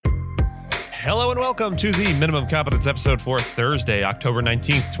Hello and welcome to the Minimum Competence episode for Thursday, October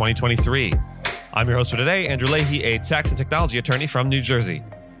 19th, 2023. I'm your host for today, Andrew Leahy, a tax and technology attorney from New Jersey.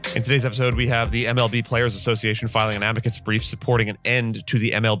 In today's episode, we have the MLB Players Association filing an Amicus brief supporting an end to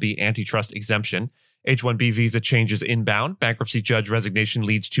the MLB Antitrust Exemption. H-1B visa changes inbound. Bankruptcy judge resignation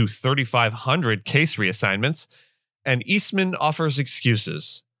leads to 3,500 case reassignments. And Eastman offers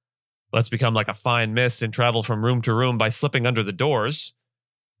excuses. Let's become like a fine mist and travel from room to room by slipping under the doors.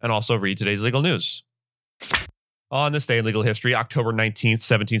 And also read today's legal news. On this day in legal history, October 19th,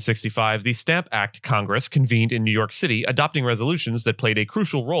 1765, the Stamp Act Congress convened in New York City, adopting resolutions that played a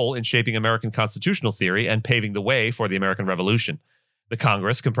crucial role in shaping American constitutional theory and paving the way for the American Revolution. The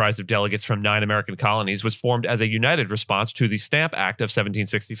Congress, comprised of delegates from 9 American colonies, was formed as a united response to the Stamp Act of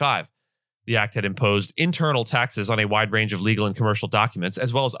 1765. The act had imposed internal taxes on a wide range of legal and commercial documents,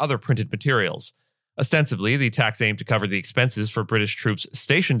 as well as other printed materials. Ostensibly, the tax aimed to cover the expenses for British troops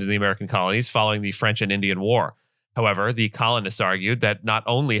stationed in the American colonies following the French and Indian War. However, the colonists argued that not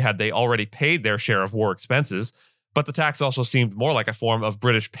only had they already paid their share of war expenses, but the tax also seemed more like a form of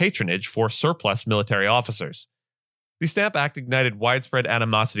British patronage for surplus military officers. The Stamp Act ignited widespread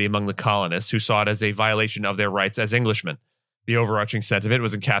animosity among the colonists, who saw it as a violation of their rights as Englishmen. The overarching sentiment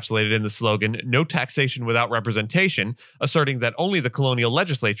was encapsulated in the slogan, "No taxation without representation," asserting that only the colonial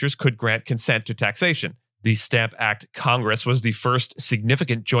legislatures could grant consent to taxation. The Stamp Act Congress was the first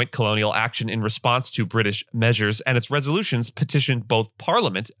significant joint colonial action in response to British measures, and its resolutions petitioned both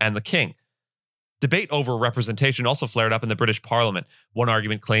Parliament and the King. Debate over representation also flared up in the British Parliament. One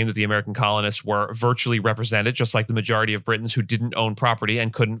argument claimed that the American colonists were virtually represented, just like the majority of Britons who didn't own property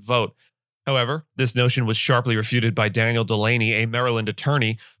and couldn't vote. However, this notion was sharply refuted by Daniel Delaney, a Maryland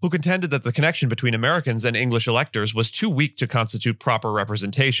attorney, who contended that the connection between Americans and English electors was too weak to constitute proper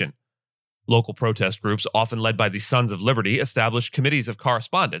representation. Local protest groups, often led by the Sons of Liberty, established committees of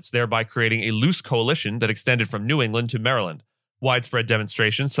correspondence, thereby creating a loose coalition that extended from New England to Maryland. Widespread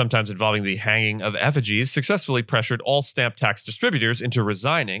demonstrations, sometimes involving the hanging of effigies, successfully pressured all stamp tax distributors into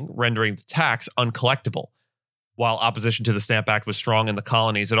resigning, rendering the tax uncollectible. While opposition to the Stamp Act was strong in the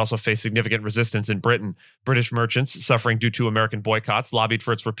colonies, it also faced significant resistance in Britain. British merchants, suffering due to American boycotts, lobbied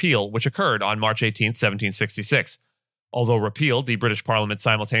for its repeal, which occurred on March 18, 1766. Although repealed, the British Parliament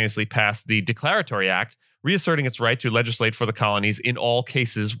simultaneously passed the Declaratory Act, reasserting its right to legislate for the colonies in all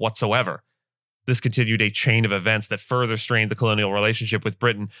cases whatsoever. This continued a chain of events that further strained the colonial relationship with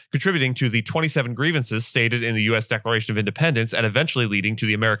Britain, contributing to the 27 grievances stated in the U.S. Declaration of Independence and eventually leading to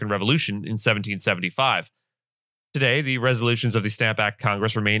the American Revolution in 1775. Today, the resolutions of the Stamp Act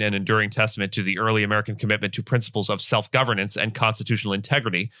Congress remain an enduring testament to the early American commitment to principles of self-governance and constitutional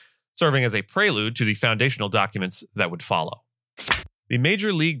integrity, serving as a prelude to the foundational documents that would follow. The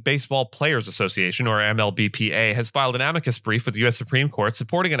Major League Baseball Players Association, or MLBPA, has filed an amicus brief with the U.S. Supreme Court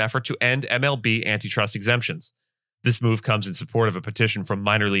supporting an effort to end MLB antitrust exemptions. This move comes in support of a petition from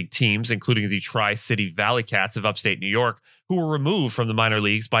minor league teams, including the Tri-City Valley Cats of upstate New York, who were removed from the minor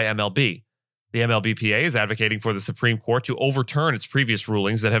leagues by MLB. The MLBPA is advocating for the Supreme Court to overturn its previous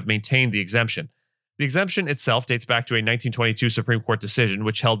rulings that have maintained the exemption. The exemption itself dates back to a 1922 Supreme Court decision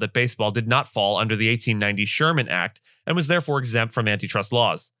which held that baseball did not fall under the 1890 Sherman Act and was therefore exempt from antitrust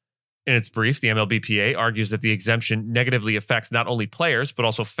laws. In its brief, the MLBPA argues that the exemption negatively affects not only players, but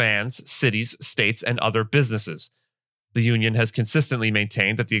also fans, cities, states, and other businesses. The union has consistently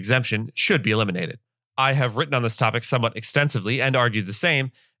maintained that the exemption should be eliminated. I have written on this topic somewhat extensively and argued the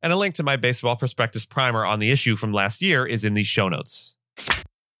same, and a link to my Baseball Prospectus primer on the issue from last year is in the show notes.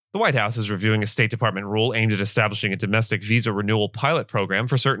 The White House is reviewing a State Department rule aimed at establishing a domestic visa renewal pilot program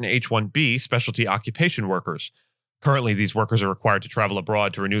for certain H-1B specialty occupation workers. Currently, these workers are required to travel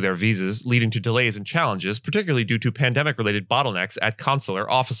abroad to renew their visas, leading to delays and challenges, particularly due to pandemic-related bottlenecks at consular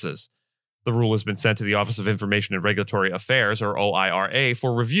offices. The rule has been sent to the Office of Information and Regulatory Affairs, or OIRA,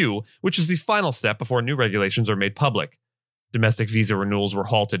 for review, which is the final step before new regulations are made public. Domestic visa renewals were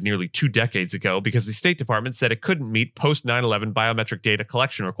halted nearly 2 decades ago because the State Department said it couldn't meet post-9/11 biometric data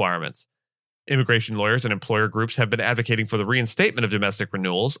collection requirements. Immigration lawyers and employer groups have been advocating for the reinstatement of domestic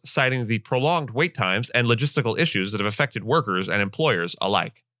renewals, citing the prolonged wait times and logistical issues that have affected workers and employers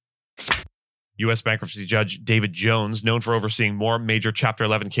alike. U.S. Bankruptcy Judge David Jones, known for overseeing more major Chapter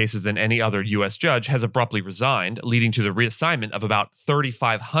 11 cases than any other U.S. judge, has abruptly resigned, leading to the reassignment of about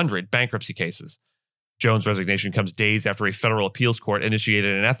 3,500 bankruptcy cases. Jones' resignation comes days after a federal appeals court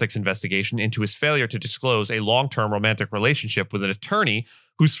initiated an ethics investigation into his failure to disclose a long-term romantic relationship with an attorney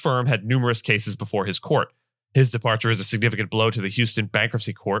whose firm had numerous cases before his court. His departure is a significant blow to the Houston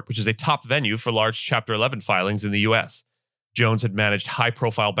Bankruptcy Court, which is a top venue for large Chapter 11 filings in the U.S. Jones had managed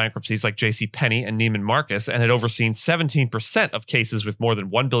high-profile bankruptcies like J.C. Penney and Neiman Marcus and had overseen 17% of cases with more than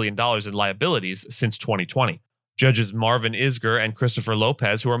 $1 billion in liabilities since 2020. Judges Marvin Isger and Christopher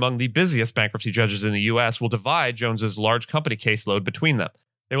Lopez, who are among the busiest bankruptcy judges in the U.S., will divide Jones's large company caseload between them.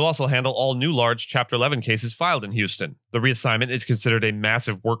 They will also handle all new large Chapter 11 cases filed in Houston. The reassignment is considered a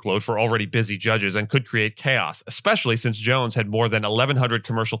massive workload for already busy judges and could create chaos, especially since Jones had more than 1,100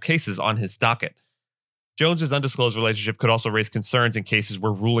 commercial cases on his docket. Jones's undisclosed relationship could also raise concerns in cases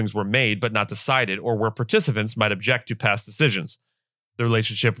where rulings were made but not decided, or where participants might object to past decisions. The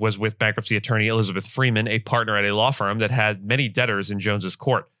relationship was with bankruptcy attorney Elizabeth Freeman, a partner at a law firm that had many debtors in Jones's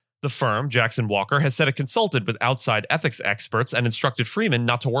court. The firm, Jackson Walker, has said it consulted with outside ethics experts and instructed Freeman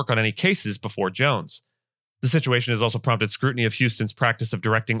not to work on any cases before Jones. The situation has also prompted scrutiny of Houston's practice of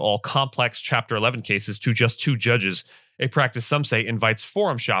directing all complex Chapter 11 cases to just 2 judges, a practice some say invites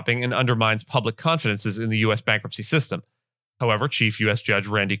forum shopping and undermines public confidences in the U.S. bankruptcy system. However, Chief U.S. Judge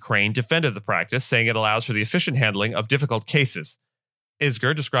Randy Crane defended the practice, saying it allows for the efficient handling of difficult cases.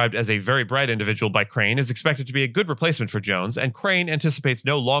 Isger, described as a very bright individual by Crane, is expected to be a good replacement for Jones, and Crane anticipates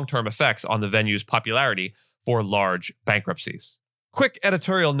no long-term effects on the venue's popularity for large bankruptcies. Quick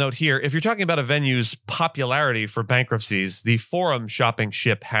editorial note here, if you're talking about a venue's popularity for bankruptcies, the forum shopping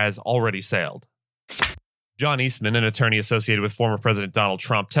ship has already sailed. John Eastman, an attorney associated with former President Donald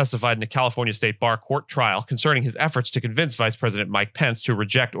Trump, testified in a California State Bar court trial concerning his efforts to convince Vice President Mike Pence to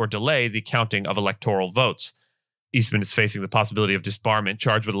reject or delay the counting of electoral votes. Eastman is facing the possibility of disbarment,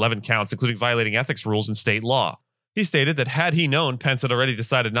 charged with 11 counts, including violating ethics rules in state law. He stated that had he known Pence had already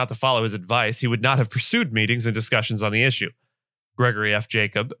decided not to follow his advice, he would not have pursued meetings and discussions on the issue. Gregory F.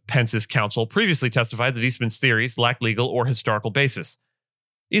 Jacob, Pence's counsel, previously testified that Eastman's theories lacked legal or historical basis.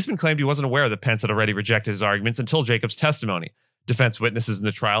 Eastman claimed he wasn't aware that Pence had already rejected his arguments until Jacob's testimony. Defense witnesses in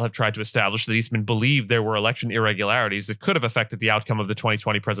the trial have tried to establish that Eastman believed there were election irregularities that could have affected the outcome of the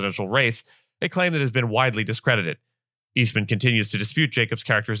 2020 presidential race, a claim that has been widely discredited. Eastman continues to dispute Jacob's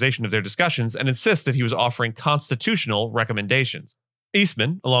characterization of their discussions and insists that he was offering constitutional recommendations.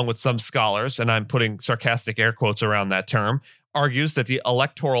 Eastman, along with some scholars, and I'm putting sarcastic air quotes around that term, argues that the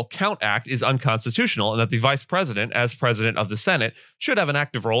Electoral Count Act is unconstitutional and that the vice president, as president of the Senate, should have an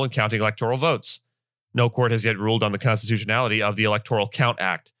active role in counting electoral votes. No court has yet ruled on the constitutionality of the Electoral Count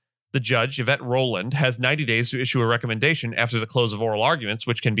Act. The judge, Yvette Rowland, has 90 days to issue a recommendation after the close of oral arguments,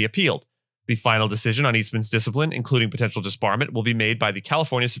 which can be appealed. The final decision on Eastman's discipline, including potential disbarment, will be made by the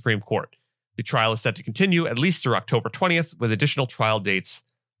California Supreme Court. The trial is set to continue at least through October 20th, with additional trial dates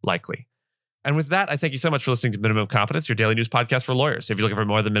likely. And with that, I thank you so much for listening to Minimum Competence, your daily news podcast for lawyers. If you're looking for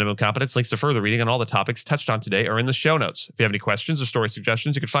more than Minimum Competence, links to further reading on all the topics touched on today are in the show notes. If you have any questions or story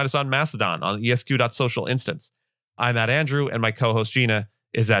suggestions, you can find us on Mastodon on the esq.social instance. I'm at Andrew, and my co-host Gina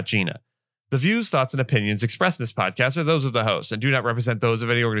is at Gina. The views, thoughts, and opinions expressed in this podcast are those of the host and do not represent those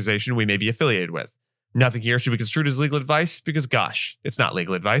of any organization we may be affiliated with. Nothing here should be construed as legal advice because, gosh, it's not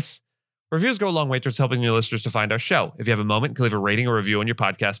legal advice. Reviews go a long way towards helping your listeners to find our show. If you have a moment, you can leave a rating or review on your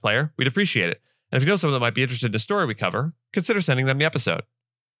podcast player. We'd appreciate it. And if you know someone that might be interested in a story we cover, consider sending them the episode.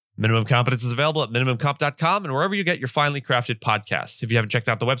 Minimum Competence is available at minimumcomp.com and wherever you get your finely crafted podcasts. If you haven't checked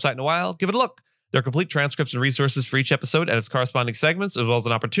out the website in a while, give it a look. There are complete transcripts and resources for each episode and its corresponding segments, as well as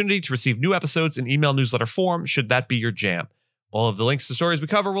an opportunity to receive new episodes in email newsletter form, should that be your jam. All of the links to stories we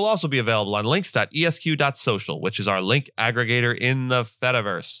cover will also be available on links.esq.social, which is our link aggregator in the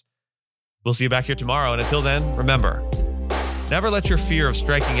Fediverse. We'll see you back here tomorrow, and until then, remember, never let your fear of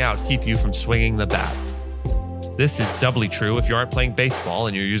striking out keep you from swinging the bat. This is doubly true if you aren't playing baseball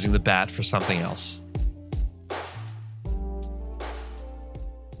and you're using the bat for something else.